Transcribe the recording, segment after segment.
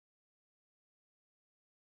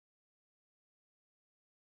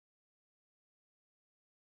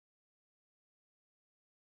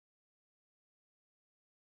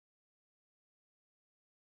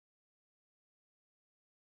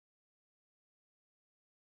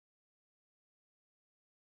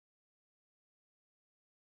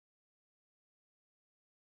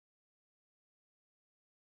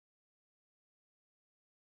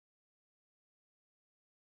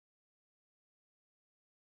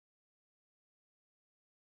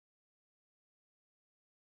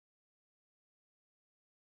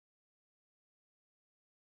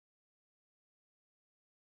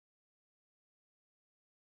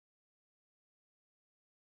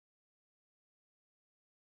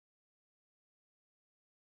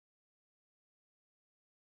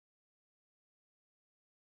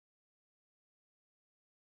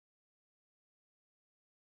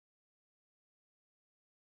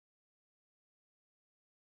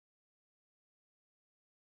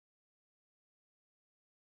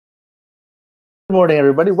Good morning,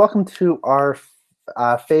 everybody. Welcome to our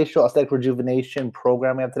facial aesthetic rejuvenation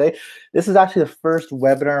program we have today. This is actually the first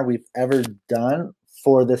webinar we've ever done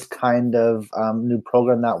for this kind of new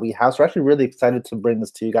program that we have. So we're actually really excited to bring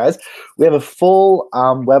this to you guys. We have a full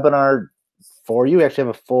webinar for you. We actually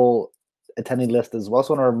have a full attendee list as well. It's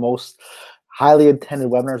one of our most highly attended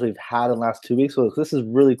webinars we've had in the last 2 weeks. So this is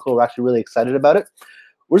really cool. We're actually really excited about it.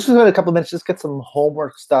 We're just going to spend a couple of minutes, just get some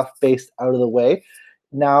homework stuff based out of the way.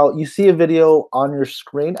 Now, you see a video on your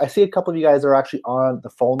screen. I see a couple of you guys are actually on the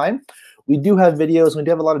phone line. We do have videos, and we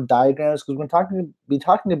do have a lot of diagrams because we're going to be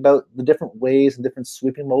talking about the different ways and different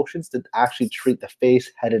sweeping motions to actually treat the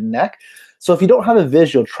face, head, and neck. So if you don't have a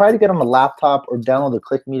visual, try to get on a laptop or download the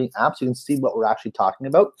Click Meeting app so you can see what we're actually talking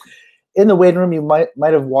about. In the waiting room, you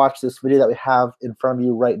might have watched this video that we have in front of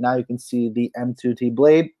you right now. You can see the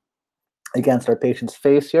M2T-Blade against our patient's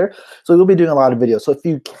face here. So we'll be doing a lot of videos. So if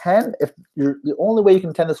the only way you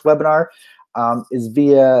can attend this webinar is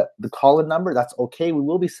via the call-in number, that's okay. We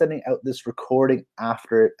will be sending out this recording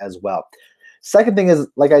after it as well. Second thing is,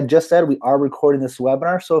 like I just said, we are recording this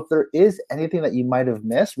webinar. So if there is anything that you might have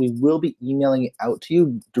missed, we will be emailing it out to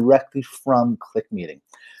you directly from Click Meeting.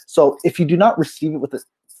 So if you do not receive it within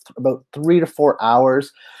about 3 to 4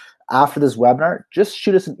 hours after this webinar, just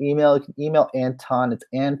shoot us an email. You can email Anton. It's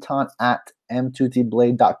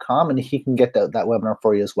anton@m2tblade.com, and he can get that webinar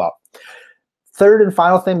for you as well. Third and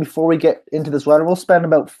final thing before we get into this webinar, we'll spend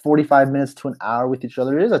about 45 minutes to an hour with each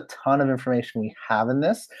other. There is a ton of information we have in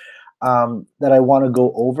this that I want to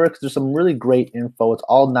go over because there's some really great info. It's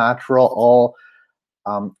all natural, all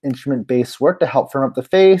instrument-based work to help firm up the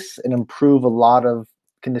face and improve a lot of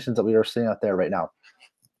conditions that we are seeing out there right now.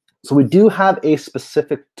 So we do have a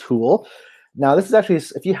specific tool. Now this is actually,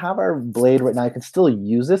 if you have our blade right now, you can still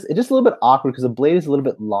use this. It's just a little bit awkward because the blade is a little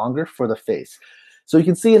bit longer for the face. So you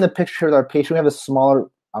can see in the picture of our patient, we have a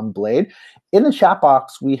smaller blade. In the chat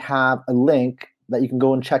box, we have a link that you can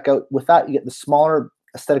go and check out. With that, you get the smaller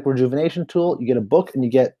aesthetic rejuvenation tool, you get a book, and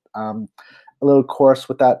you get a little course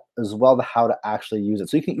with that as well, to how to actually use it.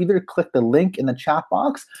 So you can either click the link in the chat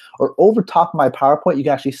box, or over top of my PowerPoint, you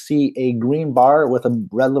can actually see a green bar with a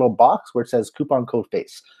red little box where it says coupon code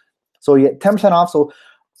FACE. So you get 10% off. So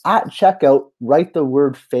at checkout, write the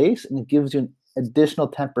word FACE, and it gives you an additional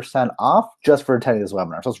 10% off just for attending this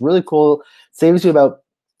webinar. So it's really cool. Saves you about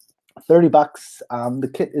 30 bucks.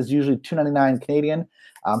 The kit is usually $2.99 Canadian.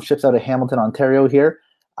 Ships out of Hamilton, Ontario here.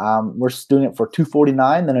 We're doing it for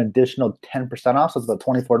 $249, then an additional 10% off, so it's about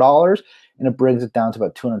 $24, and it brings it down to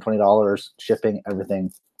about $220 shipping,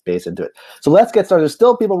 everything based into it. So let's get started. There's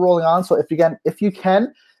still people rolling on, so if you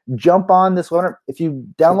can jump on this one. If you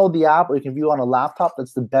download the app or you can view on a laptop,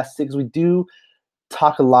 that's the best thing, because we do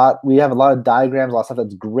talk a lot. We have a lot of diagrams, a lot of stuff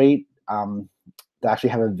that's great to actually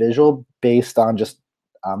have a visual based on just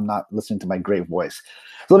not listening to my great voice.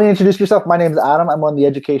 So let me introduce yourself. My name is Adam. I'm one of the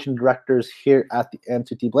education directors here at the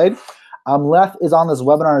M2T-Blade. Lynette is on this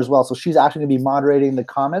webinar as well, so she's actually going to be moderating the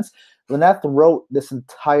comments. Lynette wrote this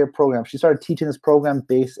entire program. She started teaching this program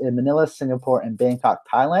based in Manila, Singapore, and Bangkok,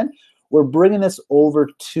 Thailand. We're bringing this over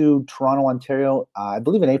to Toronto, Ontario, I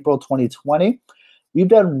believe in April 2020. We've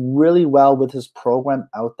done really well with this program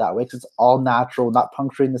out that way because it's all natural, not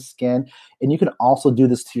puncturing the skin, and you can also do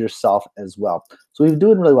this to yourself as well. So we're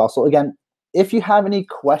doing really well. So again, if you have any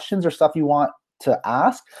questions or stuff you want to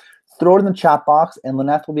ask, throw it in the chat box, and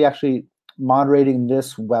Lynette will be actually moderating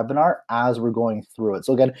this webinar as we're going through it.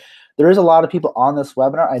 So again, there is a lot of people on this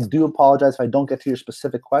webinar. I do apologize if I don't get to your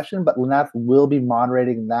specific question, but Lynette will be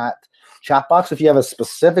moderating that chat box. If you have a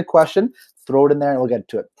specific question, throw it in there and we'll get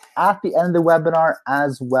to it. At the end of the webinar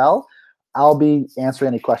as well, I'll be answering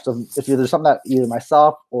any questions. If there's something that either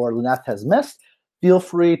myself or Lynette has missed, feel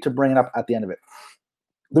free to bring it up at the end of it.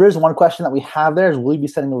 There is one question that we have there, is will you be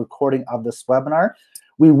sending a recording of this webinar?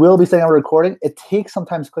 We will be sending a recording. It takes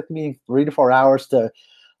sometimes Click Meeting 3 to 4 hours to,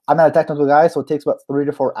 I'm not a technical guy, so it takes about 3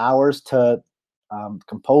 to 4 hours to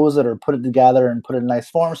compose it or put it together and put it in nice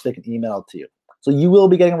form so they can email it to you. So you will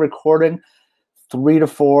be getting a recording 3 to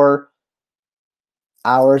 4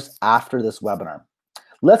 hours after this webinar.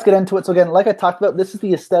 Let's get into it. So again, like I talked about, this is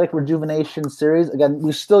the Aesthetic Rejuvenation series. Again,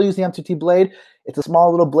 we still use the M2T-Blade. It's a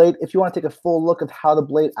small little blade. If you want to take a full look of how the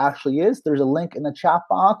blade actually is, there's a link in the chat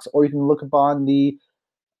box, or you can look upon the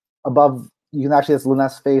above. You can actually, that's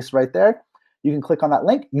Lynette's face right there. You can click on that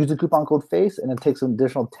link, use the coupon code FACE, and it takes an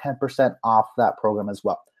additional 10% off that program as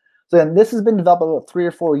well. So again, this has been developed about 3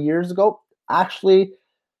 or 4 years ago. Actually,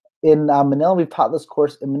 in Manila, we've taught this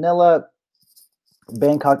course in Manila,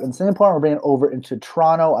 Bangkok, and Singapore. We're bringing it over into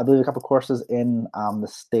Toronto. I believe a couple courses in the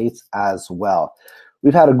States as well.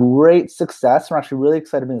 We've had a great success. We're actually really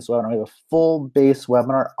excited to be in this webinar. We have a full base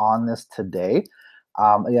webinar on this today.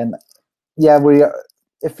 Again, yeah,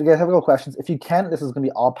 if you guys have any questions, if you can, this is going to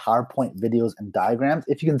be all PowerPoint videos and diagrams.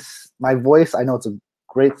 If you can, my voice, I know it's a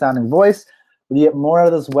great sounding voice, but you get more out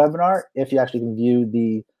of this webinar if you actually can view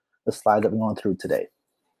the slides that we're going through today.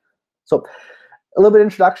 So a little bit of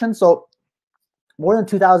introduction. So more than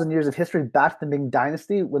 2,000 years of history back to the Ming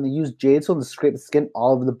Dynasty when they used jade stone to scrape the skin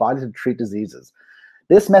all over the body to treat diseases.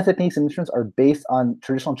 This method techniques and instruments are based on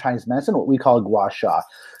traditional Chinese medicine, what we call gua sha.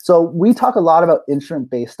 So we talk a lot about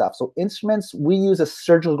instrument-based stuff. So instruments, we use a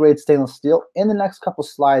surgical grade stainless steel. In the next couple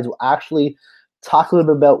slides, we'll actually talk a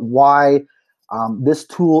little bit about why this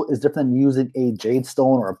tool is different than using a jade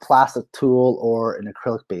stone or a plastic tool or an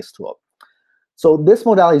acrylic-based tool. So this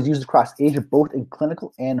modality is used across Asia, both in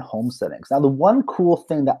clinical and home settings. Now, the one cool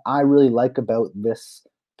thing that I really like about this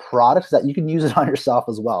product is that you can use it on yourself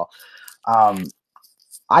as well.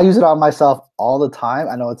 I use it on myself all the time.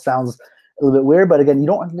 I know it sounds a little bit weird, but again, you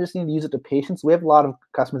don't just need to use it to patients. We have a lot of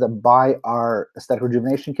customers that buy our aesthetic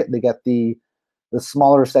rejuvenation kit. They get the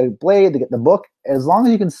smaller aesthetic blade, they get the book. As long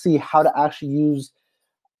as you can see how to actually use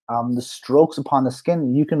the strokes upon the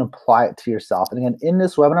skin, you can apply it to yourself. And again, in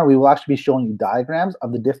this webinar, we will actually be showing you diagrams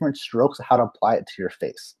of the different strokes of how to apply it to your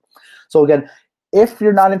face. So again, if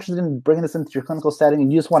you're not interested in bringing this into your clinical setting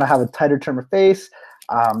and you just want to have a tighter, trimmer face,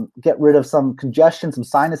 get rid of some congestion, some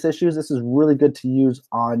sinus issues, this is really good to use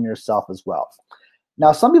on yourself as well.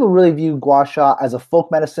 Now, some people really view gua sha as a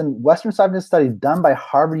folk medicine. Western scientific studies done by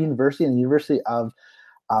Harvard University and the University of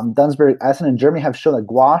Dunsberg-Essen in Germany have shown that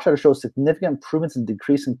gua sha shows significant improvements in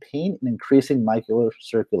decreasing pain and increasing microbial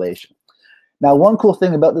circulation. Now, one cool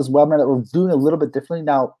thing about this webinar that we're doing a little bit differently.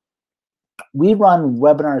 Now, we run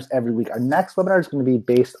webinars every week. Our next webinar is going to be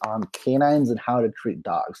based on canines and how to treat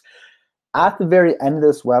dogs. At the very end of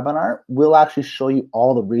this webinar, we'll actually show you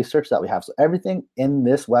all the research that we have. So everything in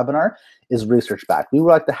this webinar is research backed. We would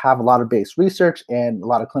like to have a lot of base research and a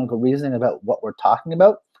lot of clinical reasoning about what we're talking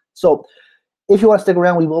about. So if you want to stick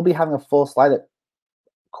around, we will be having a full slide that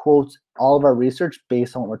quotes all of our research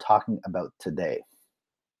based on what we're talking about today.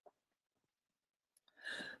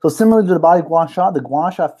 So similar to the body gua sha, the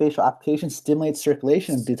gua sha facial application stimulates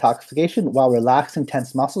circulation and detoxification while relaxing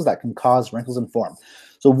tense muscles that can cause wrinkles and form.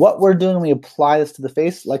 So what we're doing when we apply this to the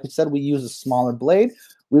face, like we said, we use a smaller blade.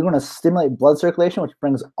 We're going to stimulate blood circulation, which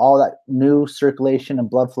brings all that new circulation and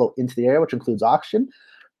blood flow into the area, which includes oxygen,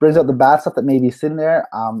 brings out the bad stuff that may be sitting there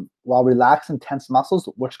while relaxing tense muscles,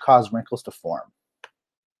 which cause wrinkles to form.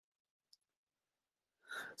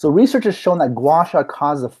 So research has shown that gua sha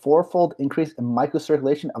causes a fourfold increase in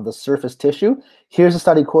microcirculation of the surface tissue. Here's a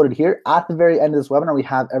study quoted here. At the very end of this webinar, we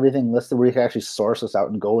have everything listed where you can actually source this out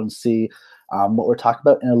and go and see what we're talking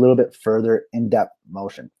about in a little bit further in-depth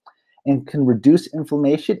motion, and can reduce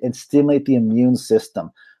inflammation and stimulate the immune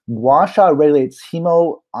system. Gua sha regulates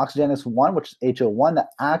hemooxygenase 1, which is HO1, that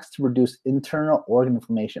acts to reduce internal organ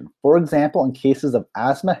inflammation. For example, in cases of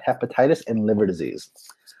asthma, hepatitis, and liver disease.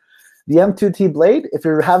 The M2T-Blade, if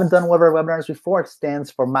you haven't done one of our webinars before, it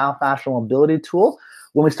stands for Myofascial Mobility Tool.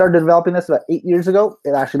 When we started developing this about 8 years ago,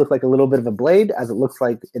 it actually looked like a little bit of a blade, as it looks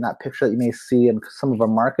like in that picture that you may see in some of our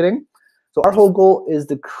marketing. So our whole goal is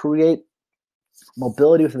to create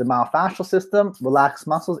mobility within the myofascial system, relax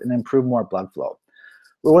muscles, and improve more blood flow.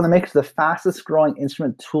 We're one of the makers of the fastest growing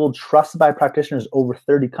instrument tool trusted by practitioners over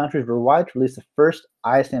 30 countries worldwide to release the first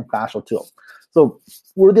IASTM fascial tool. So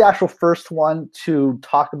we're the actual first one to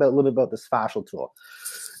talk about a little bit about this fascial tool.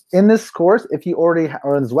 In this course, if you already,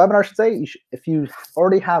 or in this webinar, I should say, if you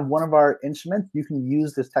already have one of our instruments, you can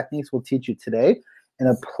use this techniques we'll teach you today and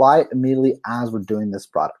apply it immediately as we're doing this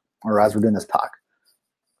product, or as we're doing this talk.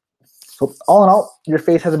 So all in all, your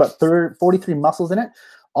face has about 43 muscles in it.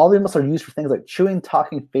 All the muscles are used for things like chewing,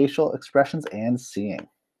 talking, facial expressions, and seeing.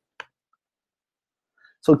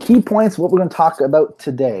 So key points, what we're going to talk about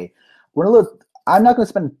today. I'm not going to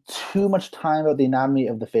spend too much time about the anatomy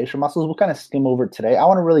of the facial muscles. We'll kind of skim over it today. I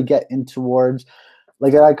want to really get in towards,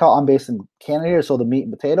 like I call, I'm based in Canada here, so the meat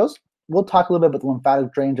and potatoes. We'll talk a little bit about the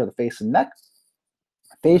lymphatic drainage of the face and neck,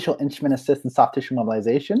 facial instrument assisted soft tissue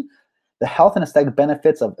mobilization, the health and aesthetic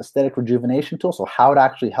benefits of aesthetic rejuvenation tool, so how it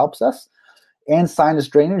actually helps us, and sinus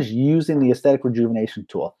drainage using the aesthetic rejuvenation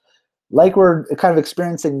tool. Like we're kind of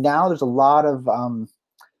experiencing now, there's a lot of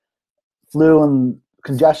flu and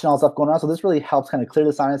congestion, all stuff going on. So this really helps kind of clear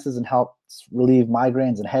the sinuses and helps relieve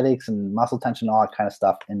migraines and headaches and muscle tension, all that kind of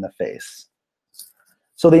stuff in the face.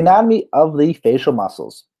 So the anatomy of the facial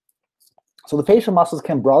muscles. So the facial muscles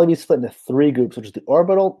can broadly be split into three groups, which is the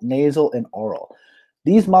orbital, nasal, and oral.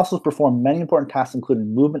 These muscles perform many important tasks,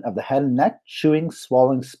 including movement of the head and neck, chewing,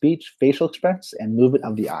 swallowing, speech, facial expressions, and movement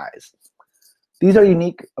of the eyes. These are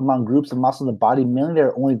unique among groups of muscles in the body. Mainly, they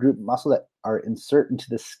are only group of muscles that are insert into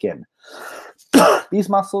the skin. These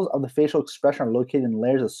muscles of the facial expression are located in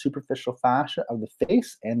layers of superficial fascia of the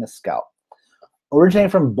face and the scalp. Originating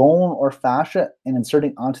from bone or fascia and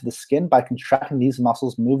inserting onto the skin, by contracting these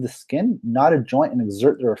muscles, move the skin, not a joint, and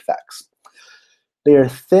exert their effects. They are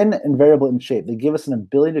thin and variable in shape. They give us an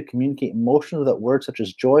ability to communicate emotions without words such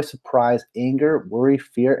as joy, surprise, anger, worry,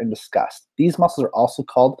 fear, and disgust. These muscles are also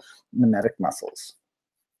called mimetic muscles.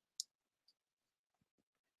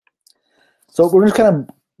 So we're just kind of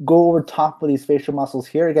go over top of these facial muscles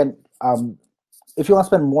here. Again, if you want to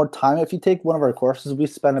spend more time, if you take one of our courses, we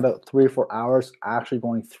spend about 3 or 4 hours actually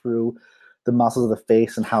going through the muscles of the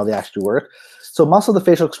face and how they actually work. So muscles of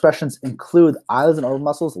the facial expressions include eyelids and orbit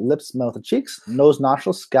muscles, lips, mouth, and cheeks, nose,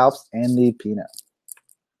 nostrils, scalps, and the pinna.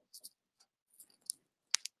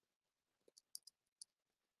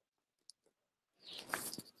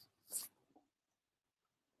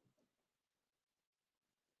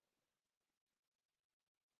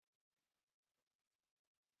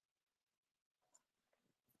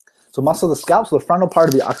 So muscle of the scalp, so the frontal part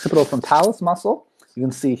of the occipital frontalis muscle, you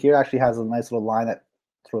can see here actually has a nice little line that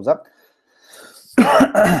throws up.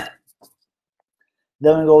 Then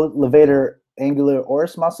we go levator angular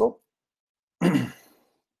oris muscle. Depressor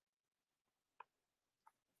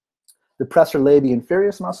labii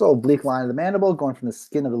inferior muscle, oblique line of the mandible, going from the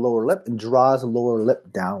skin of the lower lip and draws the lower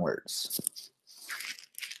lip downwards.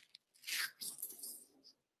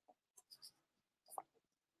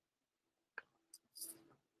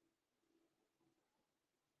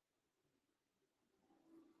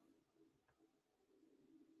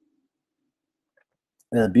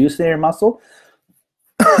 The bustier muscle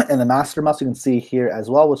and the masseter muscle you can see here as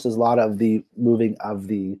well, which is a lot of the moving of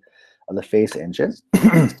the face engine.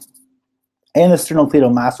 And the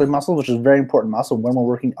sternocleidomastoid muscle, which is a very important muscle when we're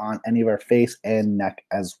working on any of our face and neck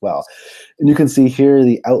as well. And you can see here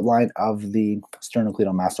the outline of the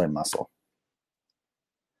sternocleidomastoid muscle.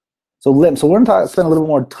 So limb. So we're going to spend a little bit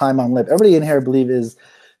more time on lip. Everybody in here, I believe, is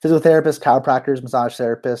physical therapists, chiropractors, massage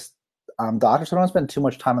therapists, doctors. So I don't want to spend too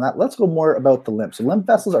much time on that. Let's go more about the lymph. So lymph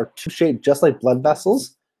vessels are shaped just like blood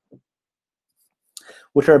vessels,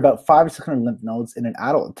 which are about 500 to 600 lymph nodes in an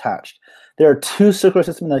adult attached. There are 2 circular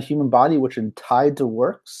systems in the human body which are tied to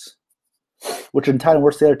works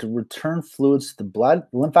together to return fluids to the blood,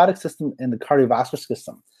 the lymphatic system, and the cardiovascular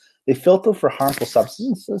system. They filter for harmful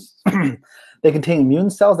substances. They contain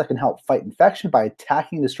immune cells that can help fight infection by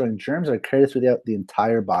attacking and destroying germs that are carried throughout the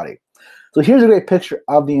entire body. So here's a great picture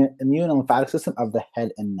of the immune and lymphatic system of the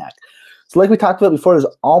head and neck. So like we talked about before,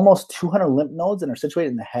 there's almost 200 lymph nodes and are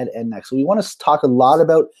situated in the head and neck. So we want to talk a lot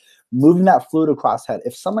about moving that fluid across the head.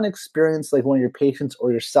 If someone experienced, like one of your patients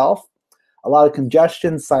or yourself, a lot of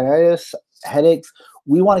congestion, sinusitis, headaches,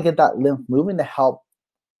 we want to get that lymph moving to help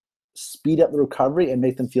speed up the recovery and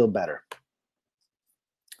make them feel better.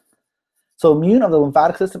 So immune of the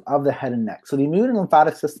lymphatic system of the head and neck. So the immune and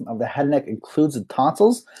lymphatic system of the head and neck includes the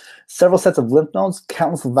tonsils, several sets of lymph nodes,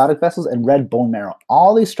 countless lymphatic vessels, and red bone marrow.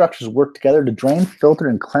 All these structures work together to drain, filter,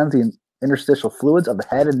 and cleanse the interstitial fluids of the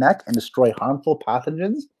head and neck and destroy harmful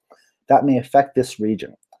pathogens that may affect this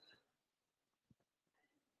region.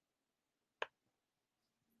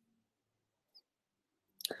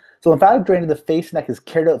 So lymphatic drainage of the face and neck is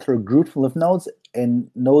carried out through a group of lymph nodes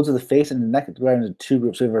and nodes of the face and the neck divided into 2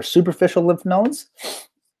 groups. So we have our superficial lymph nodes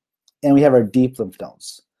and we have our deep lymph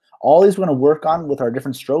nodes. All these we're going to work on with our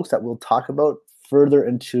different strokes that we'll talk about further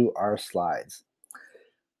into our slides.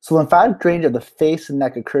 So lymphatic drainage of the face and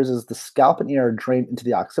neck occurs as the scalp and ear are drained into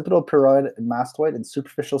the occipital, parotid, and mastoid and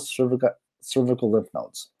superficial cervical lymph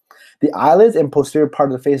nodes. The eyelids and posterior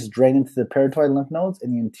part of the face drain into the parotoid lymph nodes,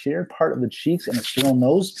 and the interior part of the cheeks and external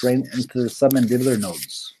nose drain into the submandibular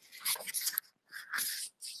nodes.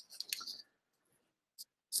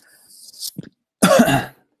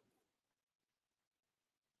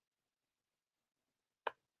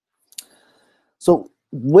 So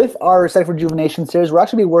with our Study for Rejuvenation series, we're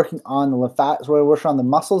actually working on the lymphatic, so we're working on the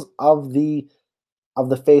muscles of the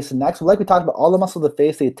face and neck. So like we talked about, all the muscles of the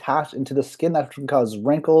face, they attach into the skin. That can cause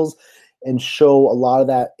wrinkles and show a lot of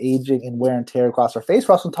that aging and wear and tear across our face.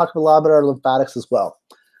 We're also talking a lot about our lymphatics as well.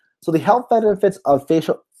 So the health benefits of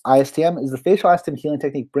facial IASTM is the facial IASTM healing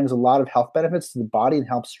technique brings a lot of health benefits to the body and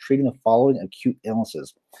helps treating the following acute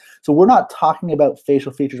illnesses. So we're not talking about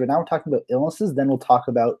facial features right now. We're talking about illnesses. Then we'll talk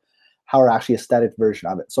about how our actually aesthetic version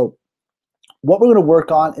of it. So what we're going to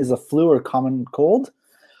work on is a flu or common cold,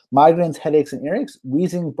 migraines, headaches, and earaches,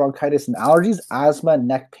 wheezing, bronchitis, and allergies, asthma,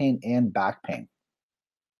 neck pain, and back pain.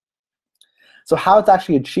 So how it's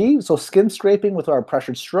actually achieved, so skin scraping with our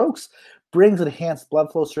pressured strokes brings enhanced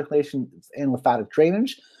blood flow, circulation, and lymphatic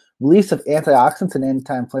drainage, release of antioxidants and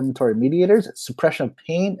anti-inflammatory mediators, suppression of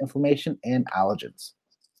pain, inflammation, and allergens.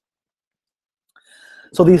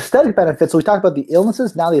 So the aesthetic benefits, so we talked about the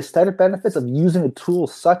illnesses, now the aesthetic benefits of using a tool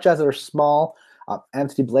such as our small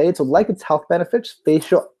M2T-Blade. So like its health benefits,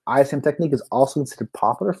 facial IASTM technique is also considered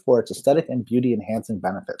popular for its aesthetic and beauty enhancing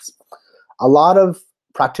benefits. A lot of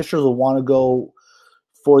practitioners will want to go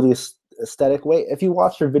for the aesthetic way. If you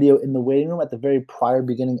watched our video in the waiting room at the very prior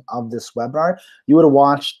beginning of this webinar, you would have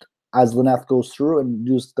watched as Lynette goes through and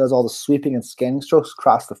does all the sweeping and scanning strokes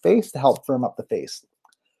across the face to help firm up the face.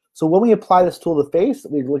 So when we apply this tool to the face,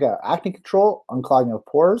 we look at acne control, unclogging of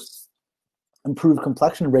pores, improved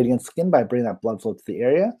complexion, radiant skin by bringing that blood flow to the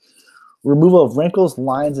area, removal of wrinkles,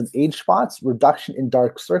 lines, and age spots, reduction in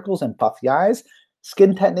dark circles and puffy eyes,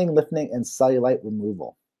 skin tightening, lifting, and cellulite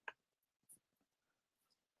removal.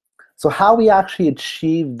 So how we actually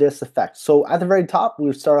achieve this effect. So at the very top,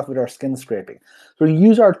 we start off with our skin scraping. So we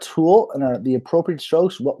use our tool and the appropriate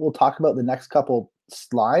strokes, what we'll talk about in the next couple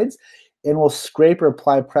slides, and we'll scrape or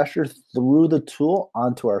apply pressure through the tool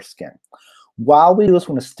onto our skin. While we do this,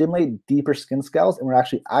 we're going to stimulate deeper skin scales and we're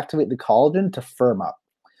actually activate the collagen to firm up.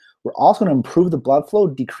 We're also going to improve the blood flow,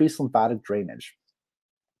 decrease lymphatic drainage.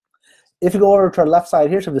 If you go over to our left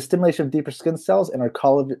side here, so the stimulation of deeper skin cells and our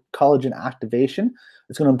collagen activation,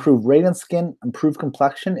 it's going to improve radiant skin, improve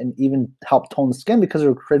complexion, and even help tone the skin because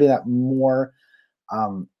we're creating that more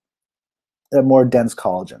dense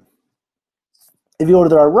collagen. If you go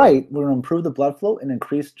to our right, we're going to improve the blood flow and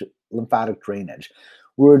increase lymphatic drainage.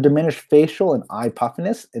 We're going to diminish facial and eye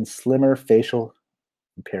puffiness and slimmer facial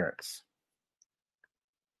appearance.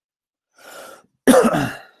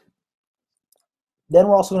 Then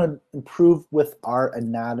we're also going to improve with our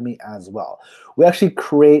anatomy as well. We actually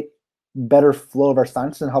create better flow of our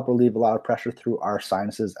sinuses and help relieve a lot of pressure through our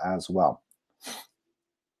sinuses as well.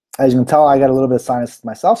 As you can tell, I got a little bit of sinus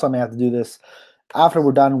myself, so I may have to do this after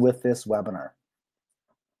we're done with this webinar.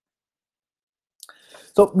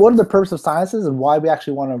 So what are the purposes of sinuses and why we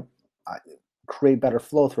actually want to create better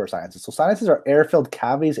flow through our sinuses? So sinuses are air-filled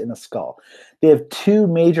cavities in the skull. They have two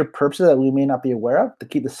major purposes that we may not be aware of: to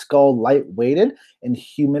keep the skull light-weighted and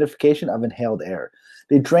humidification of inhaled air.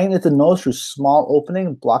 They drain into the nose through small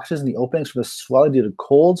openings, blockages in the openings for the swelling due to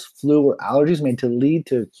colds, flu, or allergies may lead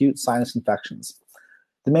to acute sinus infections.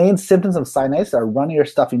 The main symptoms of sinusitis are runny or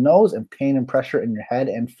stuffy nose and pain and pressure in your head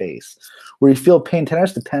and face. Where you feel pain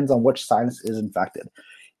tenderness depends on which sinus is infected.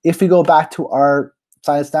 If we go back to our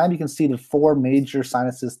sinus diagram, you can see the four major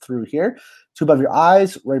sinuses through here: two above your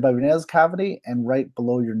eyes, right above your nasal cavity, and right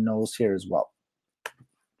below your nose here as well.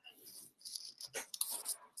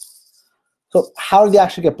 So how do they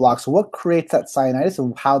actually get blocked? So what creates that sinusitis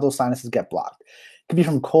and how those sinuses get blocked? It could be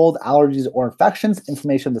from cold, allergies, or infections,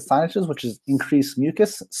 inflammation of the sinuses, which is increased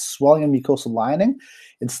mucus, swelling of mucosal lining,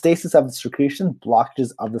 and stasis of the secretion,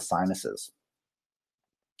 blockages of the sinuses.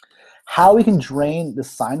 How we can drain the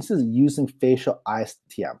sinuses using facial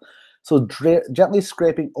IASTM. So gently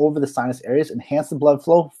scraping over the sinus areas, enhance the blood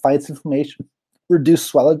flow, fights inflammation, reduce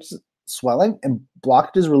swelling, and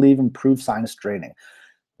blockages relieve improved sinus draining.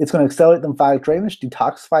 It's going to accelerate lymphatic drainage,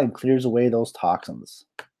 detoxify, and clears away those toxins.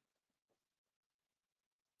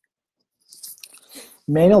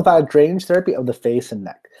 Manual lymphatic drainage therapy of the face and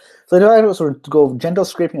neck. So we're go gentle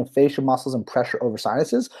scraping of facial muscles and pressure over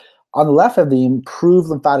sinuses. On the left, have the improved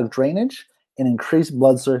lymphatic drainage and increased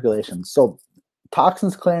blood circulation. So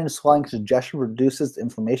toxins clearing, swelling, congestion reduces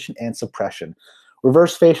inflammation and suppression.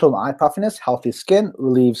 Reverse facial and eye puffiness, healthy skin,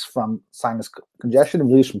 relieves from sinus congestion,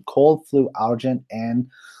 relieves from cold, flu, allergen, and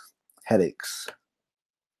headaches.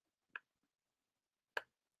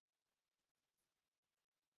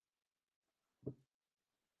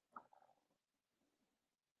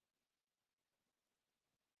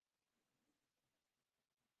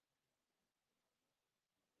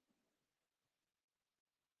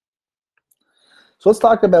 So let's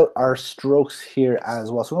talk about our strokes here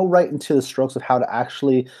as well. So we'll go right into the strokes of how to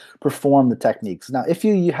actually perform the techniques. Now, if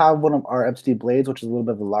you have one of our M2T-Blades, which is a little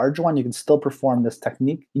bit of a larger one, you can still perform this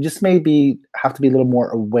technique. You just maybe have to be a little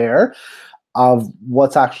more aware of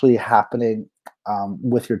what's actually happening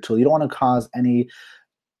with your tool. You don't want to cause any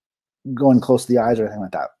going close to the eyes or anything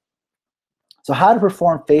like that. So how to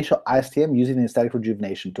perform facial IASTM using the aesthetic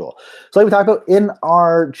rejuvenation tool. So like we talked about in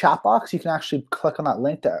our chat box, you can actually click on that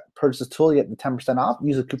link to purchase this tool, you get the 10% off,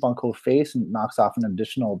 use the coupon code FACE and it knocks off an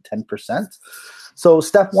additional 10%. So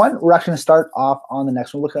step one, we're actually going to start off on the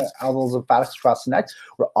next one. Look at elbows and lymphatics across the neck.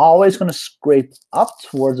 We're always going to scrape up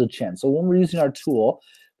towards the chin. So when we're using our tool,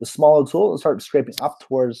 the smaller tool and start scraping up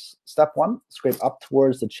towards step 1, scrape up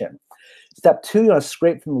towards the chin. Step 2, you want to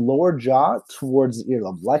scrape from the lower jaw towards the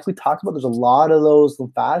earlobe. Like we talked about, there's a lot of those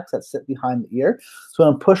lymphatics that sit behind the ear. So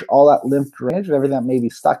I'm going to push all that lymph drainage and everything that may be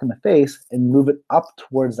stuck in the face and move it up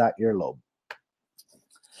towards that earlobe.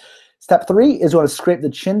 Step 3 is you want to scrape the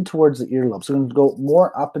chin towards the earlobe. So we're going to go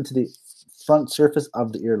more up into the front surface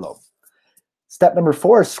of the earlobe. Step number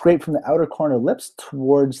 4 is scrape from the outer corner of the lips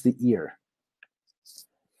towards the ear.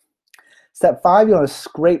 Step 5, you want to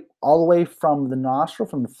scrape all the way from the nostril,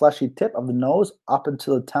 from the fleshy tip of the nose, up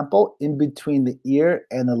into the temple, in between the ear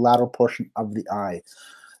and the lateral portion of the eye.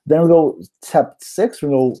 Then we'll go step 6,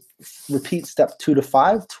 we'll go repeat step 2 to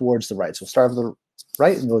 5 towards the right. So start with the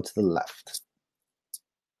right and go to the left.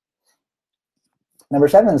 Number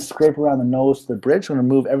 7 is scrape around the nose to the bridge. We're going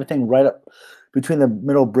to move everything right up between the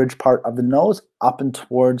middle bridge part of the nose, up and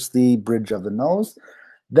towards the bridge of the nose.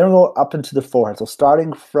 Then we'll go up into the forehead. So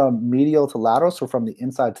starting from medial to lateral, so from the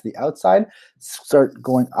inside to the outside, start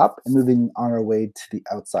going up and moving on our way to the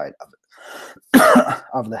outside of it,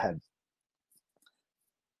 of the head.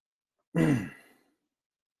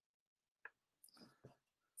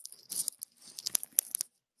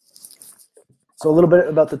 So a little bit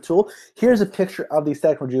about the tool. Here's a picture of the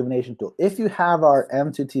aesthetic rejuvenation tool. If you have our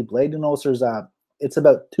M2T-Blade, you'll notice it's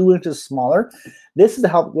about 2 inches smaller. This is to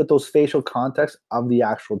help with those facial contacts of the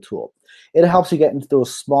actual tool. It helps you get into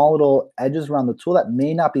those small little edges around the tool that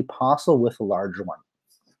may not be possible with a larger one.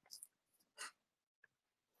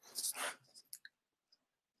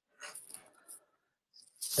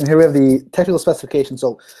 And here we have the technical specifications.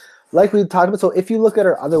 So like we talked about, so if you look at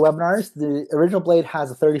our other webinars, the original blade has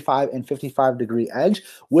a 35 and 55 degree edge.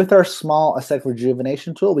 With our small aesthetic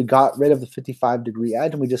rejuvenation tool, we got rid of the 55 degree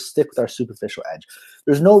edge and we just stick with our superficial edge.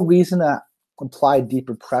 There's no reason to apply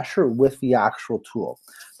deeper pressure with the actual tool.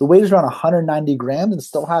 The weight is around 190 grams and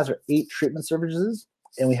still has our 8 treatment surfaces,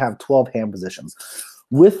 and we have 12 hand positions.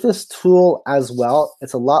 With this tool as well,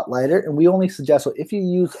 it's a lot lighter, and we only suggest, so if you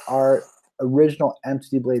use our original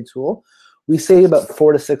M2T-Blade tool, we say about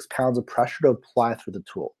 4 to 6 pounds of pressure to apply through the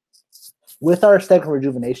tool. With our aesthetic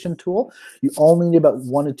rejuvenation tool, you only need about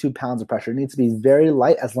 1 to 2 pounds of pressure. It needs to be very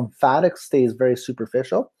light as lymphatic stays very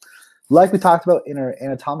superficial. Like we talked about in our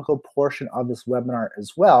anatomical portion of this webinar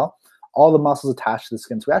as well, all the muscles attached to the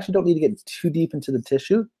skin. So we actually don't need to get too deep into the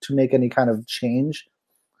tissue to make any kind of change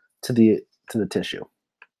to the tissue.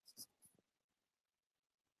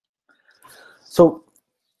 So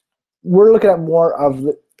we're looking at more of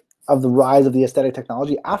the rise of the aesthetic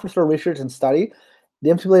technology. After thorough research and study, the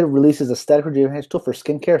M2T-Blade releases a aesthetic rejuvenation tool for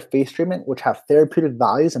skincare, face treatment, which have therapeutic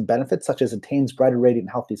values and benefits such as attains brighter, radiant,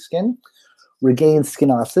 healthy skin, regains skin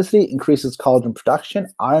elasticity, increases collagen production,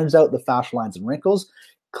 irons out the facial lines and wrinkles,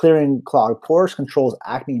 clearing clogged pores, controls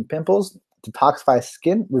acne and pimples, detoxifies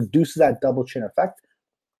skin, reduces that double chin effect,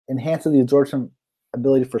 enhances the absorption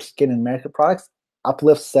ability for skin and makeup products,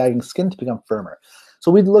 uplifts sagging skin to become firmer. So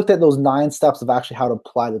we looked at those 9 steps of actually how to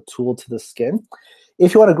apply the tool to the skin.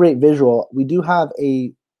 If you want a great visual, we do have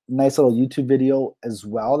a nice little YouTube video as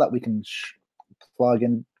well that we can plug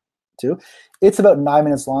into. It's about 9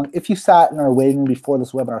 minutes long. If you sat in our waiting room before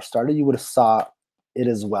this webinar started, you would have saw it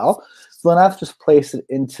as well. So then I have to just place it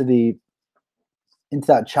into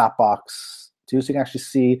that chat box too, so you can actually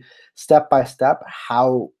see step by step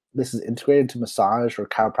how this is integrated into massage or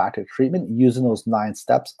chiropractic treatment using those 9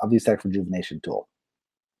 steps of the aesthetic rejuvenation tool.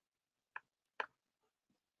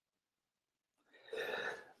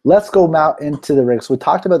 Let's go now into the rig. So we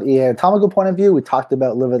talked about the anatomical point of view. We talked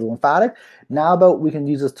about a little bit of lymphatic. Now about we can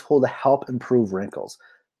use this tool to help improve wrinkles.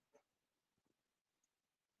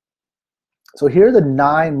 So here are the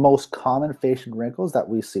 9 most common facial wrinkles that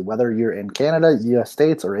we see, whether you're in Canada, US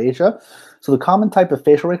States, or Asia. So the common type of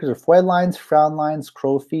facial wrinkles are forehead lines, frown lines,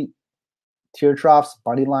 crow feet, tear troughs,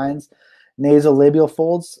 bunny lines, nasolabial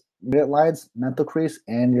folds, mid lines, mental crease,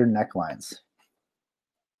 and your neck lines.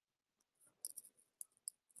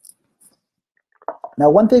 Now,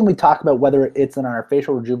 one thing we talk about, whether it's in our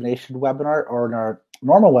facial rejuvenation webinar or in our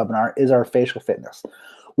normal webinar, is our facial fitness.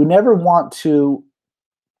 We never want to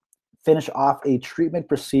finish off a treatment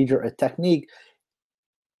procedure, a technique,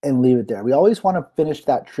 and leave it there. We always want to finish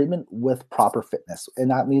that treatment with proper fitness, and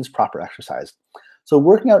that means proper exercise. So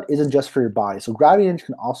working out isn't just for your body. So gravity hinge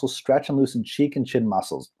can also stretch and loosen cheek and chin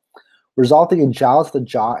muscles, resulting in jowls of the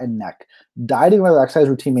jaw and neck. Dieting or other exercise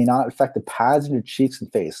routine may not affect the pads in your cheeks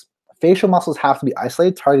and face. Facial muscles have to be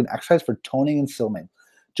isolated, targeting exercise for toning and slimming,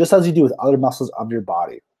 just as you do with other muscles of your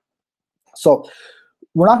body. So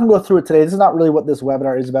we're not going to go through it today. This is not really what this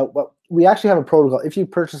webinar is about, but we actually have a protocol. If you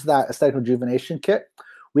purchase that aesthetic rejuvenation kit,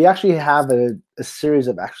 we actually have a series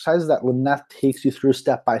of exercises that Lynette takes you through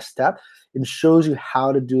step by step and shows you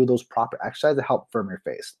how to do those proper exercises to help firm your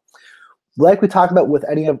face. Like we talked about with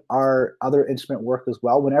any of our other instrument work as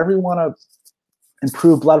well, whenever you want to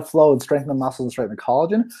improve blood flow and strengthen the muscles and strengthen the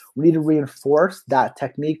collagen, we need to reinforce that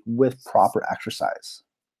technique with proper exercise.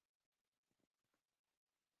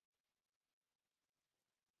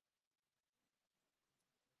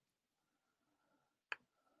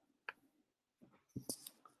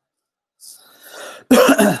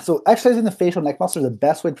 So exercising the facial neck muscles is the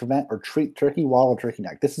best way to prevent or treat turkey waddle or turkey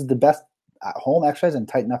neck. This is the best at-home exercise and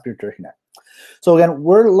tighten up your turkey neck. So again,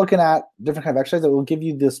 we're looking at different kind of exercise that will give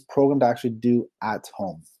you this program to actually do at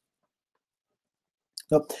home.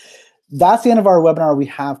 So that's the end of our webinar we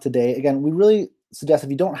have today. Again, we really suggest if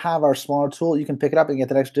you don't have our smaller tool, you can pick it up and get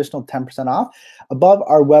that additional 10% off. Above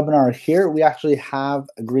our webinar here, we actually have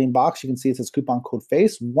a green box. You can see it says coupon code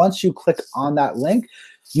FACE. Once you click on that link,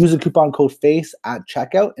 use the coupon code FACE at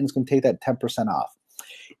checkout, and it's going to take that 10% off.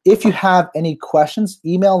 If you have any questions,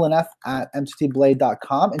 email Lynette at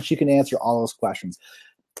M2T-Blade.com, and she can answer all those questions.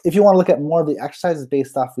 If you want to look at more of the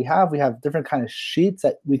exercises-based stuff we have different kind of sheets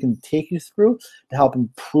that we can take you through to help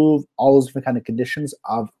improve all those different kind of conditions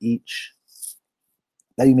of each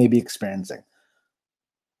that you may be experiencing.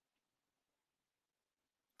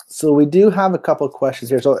 So we do have a couple of questions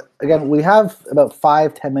here. So again, we have about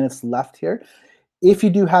 5-10 minutes left here. If you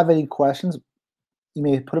do have any questions, you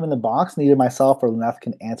may put them in the box, and either myself or Lynette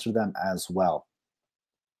can answer them as well.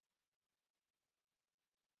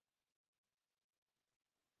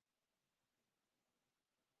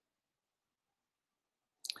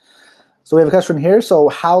 So we have a question here. So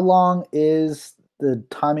how long is the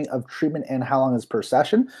timing of treatment and how long is per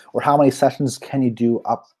session? Or how many sessions can you do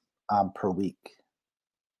up per week?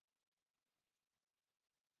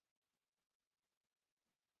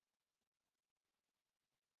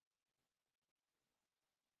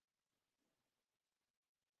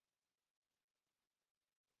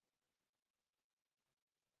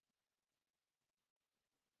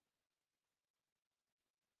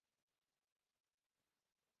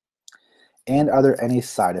 And are there any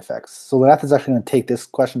side effects? So Lynette is actually going to take this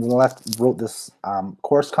question. Lynette wrote this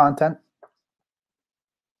course content.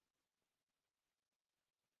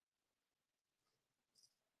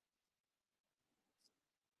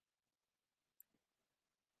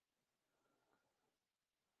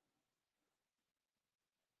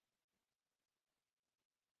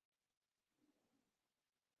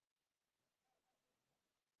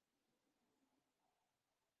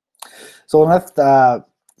 So Lynette,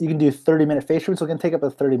 you can do 30-minute face treatment, so it can take up to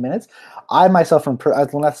 30 minutes. I myself,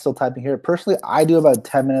 as Lynette's still typing here, personally, I do about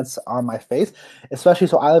 10 minutes on my face, especially,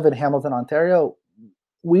 so I live in Hamilton, Ontario.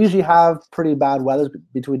 We usually have pretty bad weather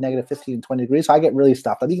between -15 and 20 degrees, so I get really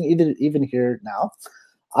stuffed. You can even here now,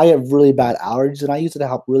 I have really bad allergies, and I use it to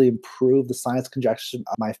help really improve the sinus congestion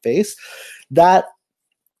of my face.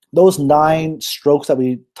 Those 9 strokes that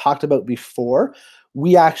we talked about before,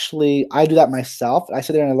 I do that myself. I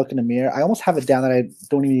sit there and I look in the mirror. I almost have it down that I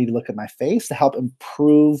don't even need to look at my face to help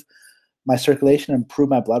improve my circulation, improve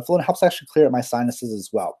my blood flow, and it helps actually clear up my sinuses as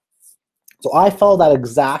well. So I follow that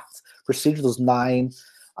exact procedure, those nine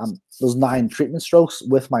treatment strokes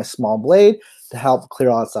with my small blade to help clear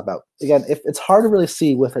all that stuff out. Again, it's hard to really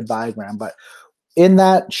see with a diagram, but in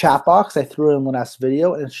that chat box, I threw in Lynette's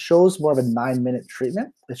video, and it shows more of a 9-minute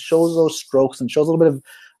treatment. It shows those strokes and shows a little bit of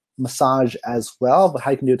massage as well, but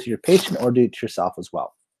how you can do it to your patient or do it to yourself as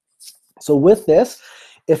well. So with this,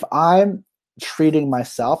 if I'm treating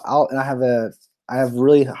myself out and I have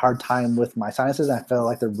really hard time with my sinuses and I feel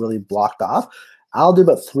like they're really blocked off, I'll do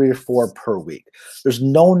about 3 or 4 per week. There's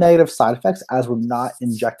no negative side effects as we're not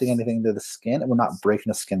injecting anything into the skin and we're not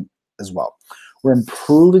breaking the skin as well. We're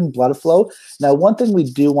improving blood flow. Now, one thing we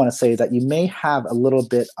do want to say is that you may have a little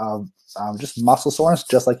bit of just muscle soreness,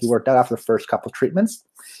 just like you worked out after the first couple of treatments.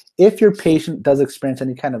 If your patient does experience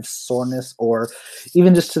any kind of soreness or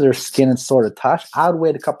even just to their skin and sort of touch, I would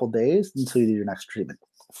wait a couple of days until you do your next treatment.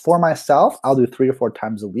 For myself, I'll do 3 to 4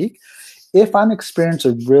 times a week. If I'm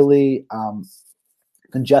experiencing really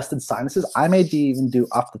congested sinuses, I may even do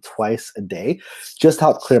up to twice a day just to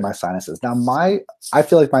help clear my sinuses. Now, I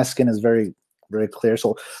feel like my skin is very, very clear.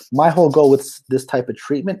 So my whole goal with this type of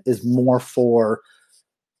treatment is more for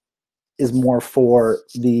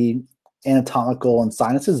the anatomical and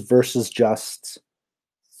sinuses versus just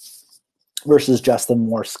the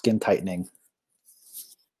more skin tightening.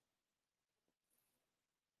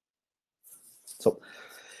 So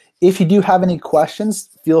if you do have any questions,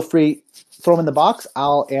 feel free, throw them in the box.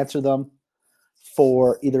 I'll answer them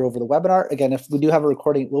for either over the webinar. Again, if we do have a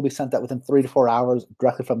recording, it will be sent out within 3 to 4 hours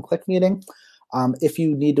directly from ClickMeeting. If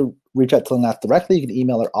you need to reach out to Lynette directly, you can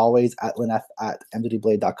email her always at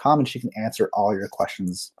lynette@m2T-Blade.com, and she can answer all your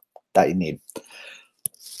questions that you need.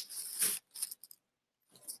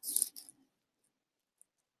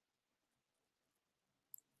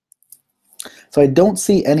 So I don't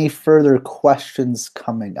see any further questions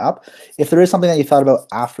coming up. If there is something that you thought about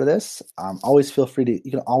after this, always feel free to,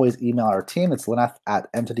 you can always email our team. It's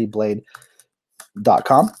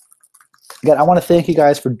lynette@m2tblade.com. Again, I want to thank you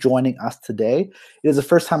guys for joining us today. It is the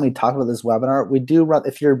first time we talk about this webinar. We do run,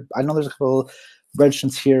 I know there's a couple of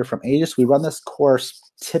registrants here from Aegis. We run this course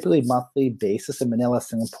typically monthly basis in Manila,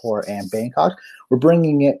 Singapore, and Bangkok. We're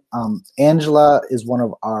bringing it, Angela is one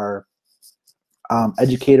of our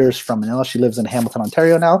educators from Manila. She lives in Hamilton,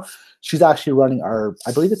 Ontario now. She's actually running I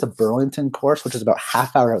believe it's a Burlington course, which is about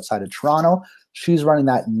half hour outside of Toronto. She's running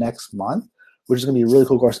that next month, which is going to be a really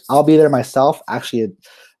cool course. I'll be there myself, actually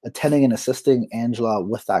attending and assisting Angela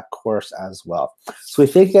with that course as well. So we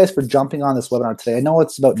thank you guys for jumping on this webinar today. I know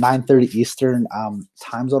it's about 9:30 Eastern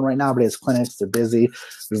time zone right now, but it's clinics, they're busy.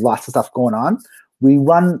 There's lots of stuff going on. We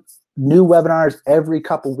run new webinars every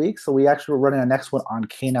couple weeks. So we actually were running our next one on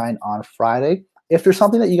K9 on Friday. If there's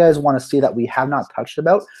something that you guys want to see that we have not touched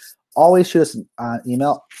about, always shoot us an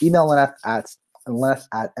email. Email Lynette at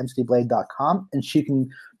m2tblade.com, and she can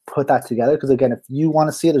put that together. Because again, if you want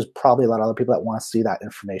to see it, there's probably a lot of other people that want to see that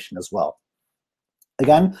information as well.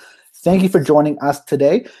 Again, thank you for joining us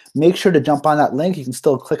today. Make sure to jump on that link. You can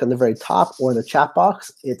still click at the very top or the chat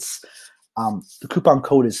box. It's the coupon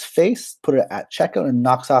code is FACE. Put it at checkout and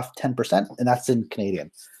knocks off 10%, and that's in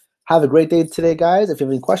Canadian. Have a great day today, guys. If you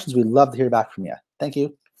have any questions, we'd love to hear back from you. Thank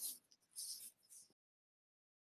you.